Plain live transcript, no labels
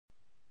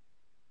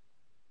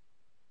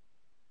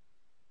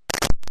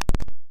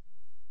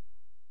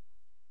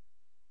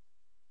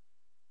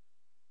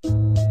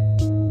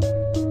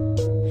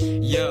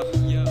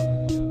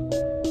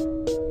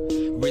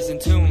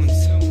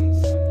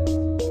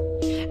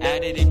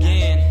At it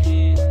again.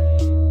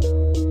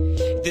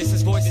 This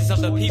is Voices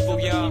of the People,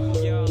 y'all.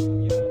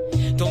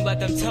 Don't let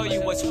them tell you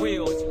what's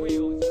real.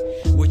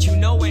 What you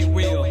know ain't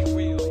real.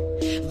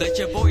 Let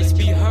your voice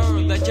be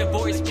heard. Let your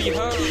voice be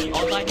heard.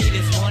 All I need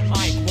is one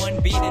mic, one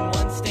beat, and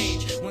one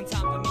stage. One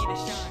time for me to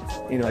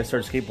shine. You know, I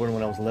started skateboarding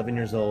when I was 11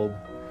 years old,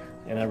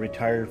 and I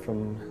retired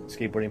from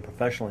skateboarding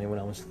professionally when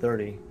I was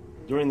 30.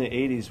 During the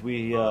 80s,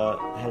 we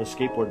had a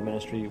skateboard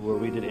ministry where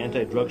we did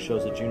anti-drug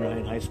shows at junior high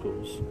and high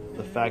schools.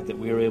 The fact that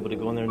we were able to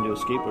go in there and do a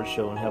skateboard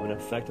show and have an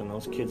effect on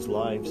those kids'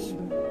 lives,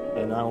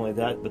 and not only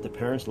that, but the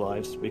parents'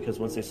 lives, because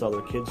once they saw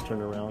their kids turn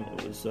around,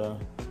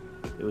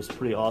 it was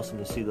pretty awesome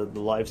to see the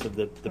lives of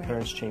the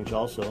parents change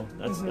also.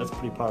 That's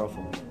pretty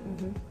powerful.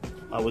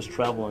 I was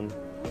traveling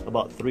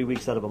about 3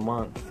 weeks out of a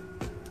month.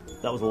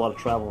 That was a lot of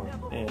traveling,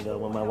 and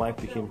when my wife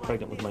became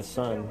pregnant with my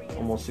son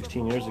almost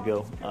 16 years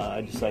ago,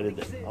 I decided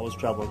that I was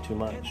traveling too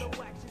much.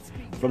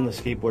 From the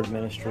skateboard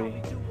ministry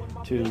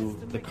to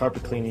the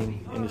carpet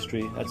cleaning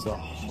industry,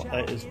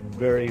 that is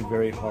very,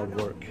 very hard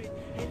work.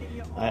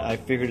 I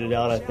figured it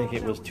out. I think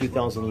it was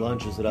 2,000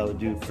 lunches that I would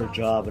do per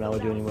job, and I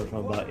would do anywhere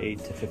from about 8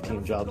 to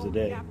 15 jobs a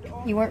day.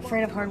 You weren't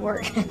afraid of hard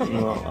work.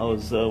 I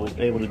was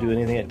able to do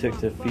anything it took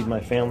to feed my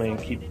family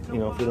and keep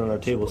food on our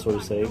table, so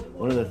to say.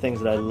 One of the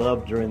things that I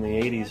loved during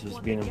the 80s was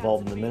being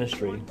involved in the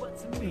ministry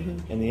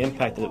and the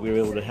impact that we were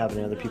able to have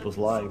in other people's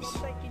lives.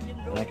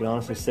 And I can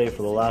honestly say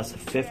for the last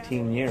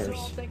 15 years,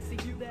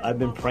 I've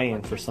been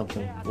praying for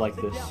something like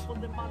this.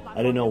 I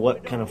didn't know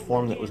what kind of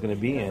form that was going to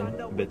be in,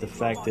 but the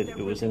fact that it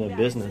was in a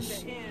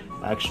business,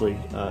 actually,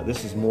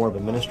 this is more of a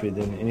ministry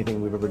than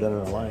anything we've ever done in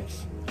our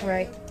lives.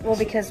 Right. Well,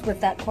 because with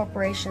that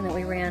corporation that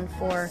we ran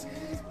for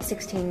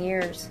 16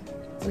 years,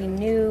 we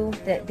knew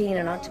that being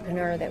an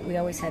entrepreneur that we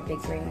always had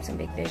big dreams and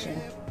big vision.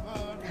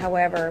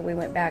 However, we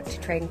went back to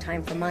trading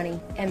time for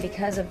money, and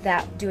because of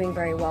that, doing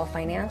very well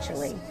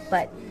financially,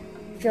 but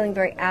feeling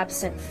very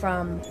absent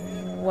from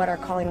what our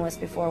calling was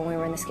before when we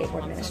were in the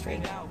skateboard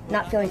ministry,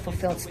 not feeling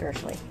fulfilled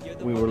spiritually.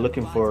 We were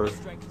looking for,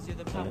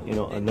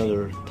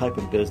 another type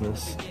of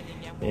business,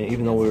 and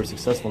even though we were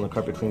successful in the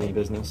carpet cleaning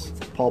business,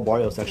 Paul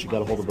Barrios actually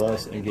got a hold of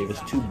us and gave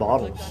us 2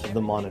 bottles of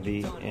the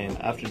MonaVie, and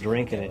after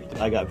drinking it,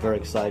 I got very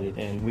excited,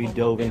 and we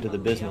dove into the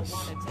business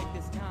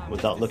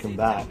without looking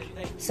back.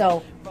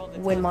 So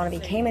when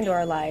MonaVie came into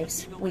our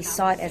lives, we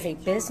saw it as a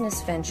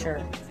business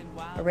venture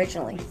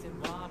originally,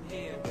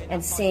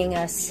 and seeing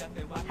us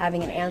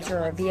having an answer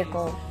or a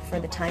vehicle for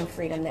the time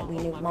freedom that we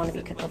knew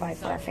MonaVie could provide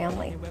for our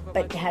family,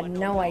 but had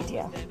no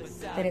idea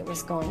that it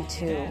was going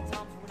to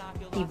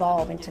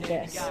evolve into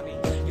this.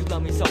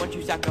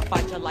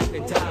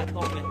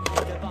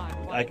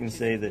 I can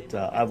say that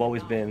I've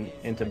always been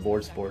into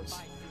board sports,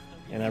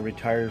 and I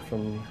retired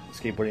from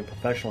skateboarding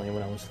professionally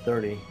when I was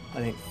 30. I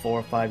think 4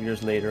 or 5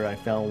 years later, I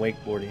found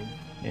wakeboarding,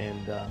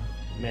 and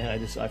man,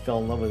 I fell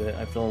in love with it.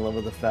 I fell in love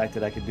with the fact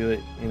that I could do it,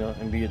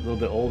 and be a little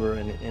bit older,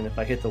 and if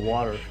I hit the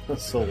water,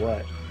 so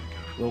what?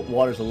 The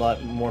water's a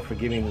lot more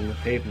forgiving than the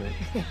pavement.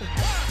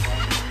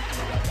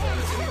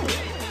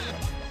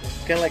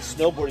 It's kind of like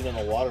snowboarding on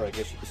the water, I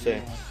guess you could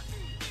say.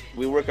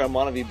 We work our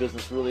MonaVie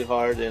business really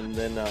hard, and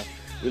then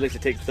we like to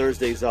take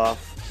Thursdays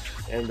off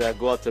and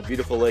go out to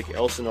beautiful Lake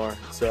Elsinore.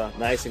 It's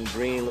nice and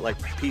green, like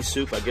pea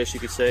soup, I guess you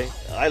could say.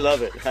 I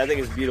love it. I think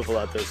it's beautiful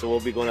out there, so we'll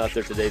be going out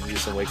there today to do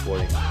some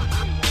wakeboarding.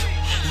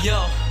 Yo,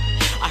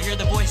 I hear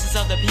the voices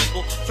of the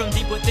people from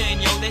deep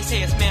within. Yo, they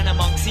say it's man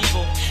amongst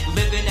evil.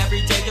 Living every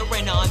day, there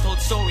ain't no untold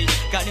story.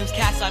 Got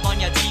newscasts live on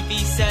your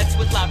TV sets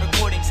with live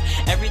recordings.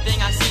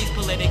 Everything I see is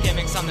politic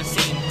gimmicks on the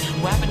scene.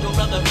 What happened to a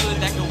brotherhood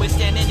that could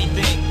withstand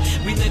anything?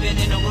 We living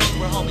in a world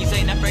where homies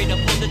ain't afraid to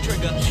pull the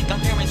trigger.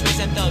 Got parents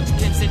raising thugs,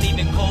 pimps and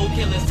even cold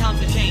killers.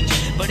 Times have changed,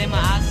 but in my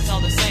eyes it's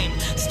all the same.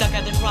 Stuck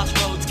at the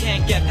crossroads,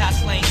 can't get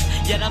past lanes.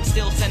 Yet I'm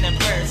still sending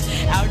prayers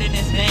out in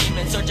his name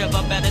in search of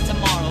a better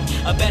tomorrow,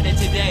 a better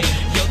today.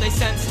 Yo, they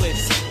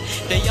senseless.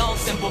 They all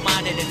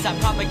simple-minded. It's that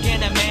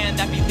propaganda man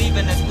that be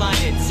leaving us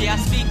blinded. See, I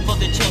speak for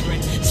the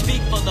children,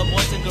 speak for the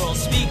boys and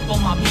girls, speak for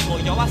my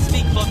people. Yo, I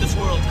speak for this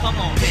world. Come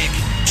on. Pick,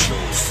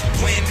 choose,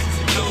 win,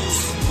 lose.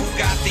 Who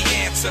got the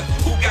answer?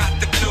 Who got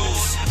the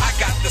clues? I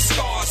got the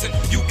scars and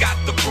you got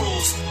the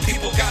bruise.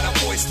 People got a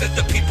voice that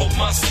the people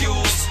must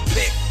use.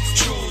 Pick,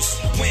 choose,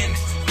 win,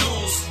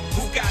 lose.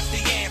 Who got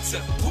the answer?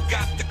 Who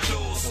got the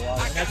clues?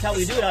 That's how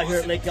we do it out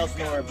here at Lake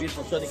Elsinore,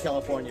 beautiful sunny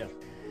California.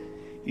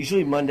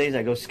 Usually Mondays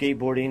I go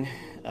skateboarding,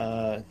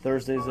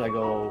 Thursdays I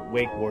go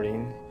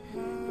wakeboarding,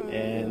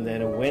 and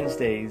then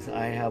Wednesdays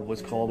I have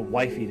what's called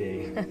Wifey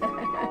Day.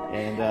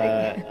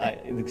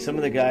 And some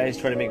of the guys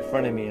try to make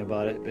fun of me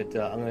about it, but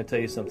I'm going to tell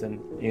you something.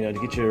 To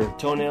get your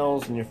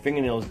toenails and your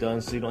fingernails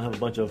done so you don't have a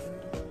bunch of,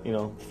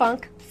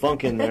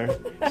 funk in there.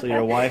 So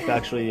your wife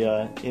actually,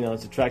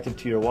 is attracted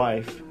to your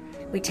wife.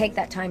 We take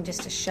that time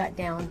just to shut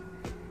down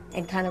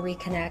and kind of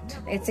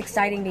reconnect. It's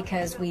exciting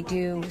because we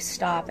do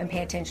stop and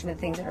pay attention to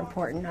things that are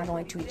important, not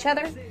only to each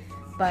other,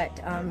 but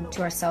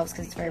to ourselves,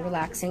 because it's very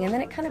relaxing. And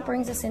then it kind of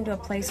brings us into a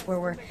place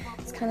where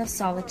it's kind of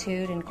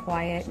solitude and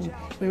quiet, and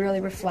we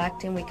really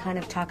reflect and we kind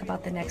of talk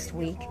about the next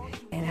week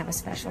and have a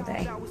special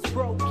day.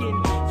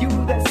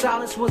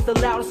 silence was the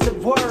loudest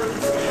of words.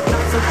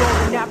 Not so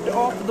golden after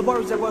all for the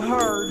words that were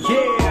heard.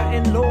 Yeah,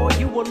 and Lord,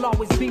 you will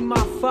always be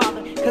my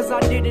father, cause I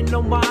didn't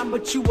know mine,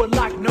 but you were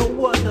like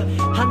no other.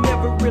 I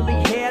never really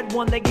had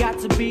one that got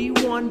to be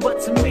one,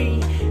 but to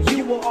me,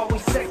 you were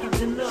always second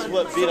to none. This is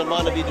what being a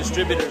MonaVie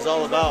distributor is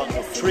all about,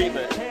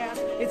 treatment.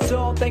 It's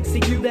all thanks to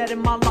you that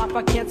in my life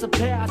I can't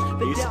surpass.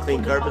 I used to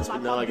clean carpets,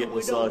 but now I get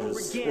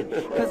massages.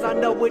 Cause I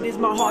know it is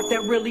my heart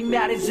that really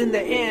matters in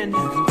the end.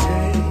 You can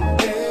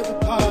take every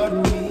part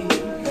of me.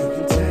 You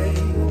can take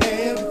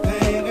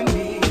everything I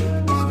need.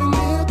 Even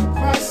if the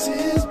price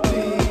is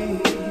big.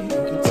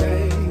 You can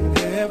take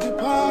every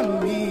part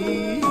of me.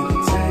 You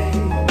can take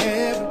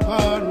every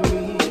part of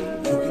me.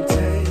 You can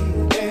take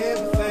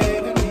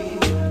everything I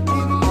need.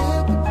 Even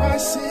if the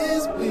price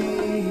is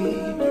big.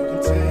 You can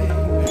take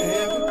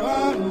every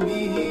part of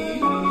me.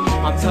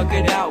 I'm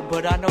tugging out,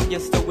 but I know you're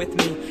still with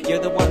me. You're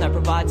the one that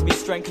provides me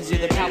strength, cause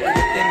you're the power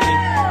within me.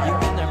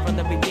 You've been there from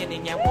the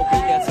beginning and we'll be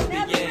there till the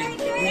end.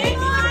 You made me new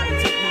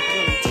and took me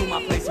through to my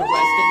place of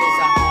rest. And as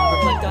I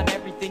reflect on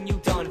everything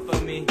you've done for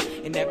me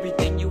and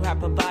everything you have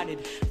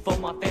provided for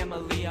my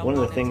family. One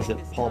of the things that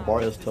Paul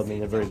Barrios told me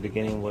in the very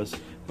beginning was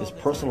this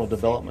personal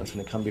development is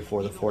going to come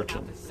before the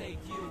fortune.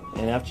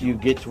 And after you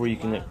get to where you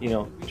can,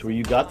 to where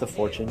you got the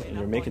fortune and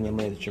you're making the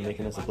money that you're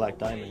making as a black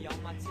diamond,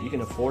 you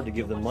can afford to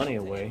give the money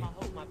away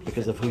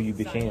because of who you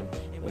became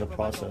in the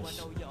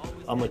process.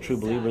 I'm a true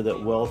believer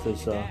that wealth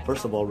is,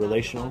 first of all,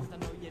 relational,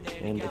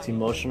 and it's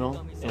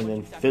emotional, and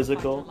then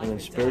physical, and then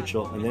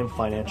spiritual, and then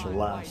financial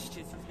last.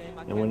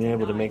 And when you're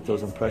able to make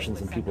those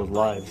impressions in people's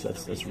lives,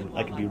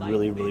 that can be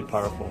really, really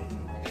powerful.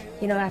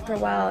 After a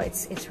while,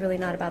 it's really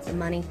not about the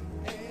money.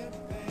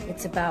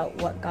 It's about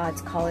what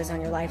God's call is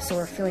on your life. So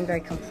we're feeling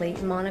very complete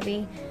in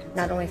MonaVie,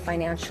 not only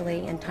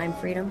financially and time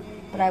freedom,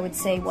 but I would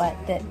say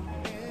that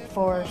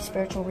for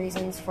spiritual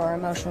reasons, for our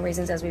emotional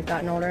reasons, as we've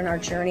gotten older and our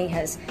journey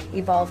has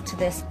evolved to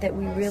this, that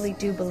we really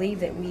do believe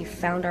that we've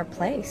found our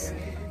place.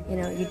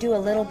 You do a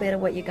little bit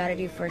of what you got to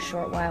do for a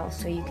short while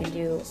so you can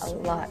do a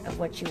lot of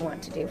what you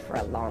want to do for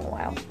a long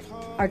while.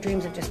 Our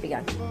dreams have just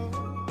begun.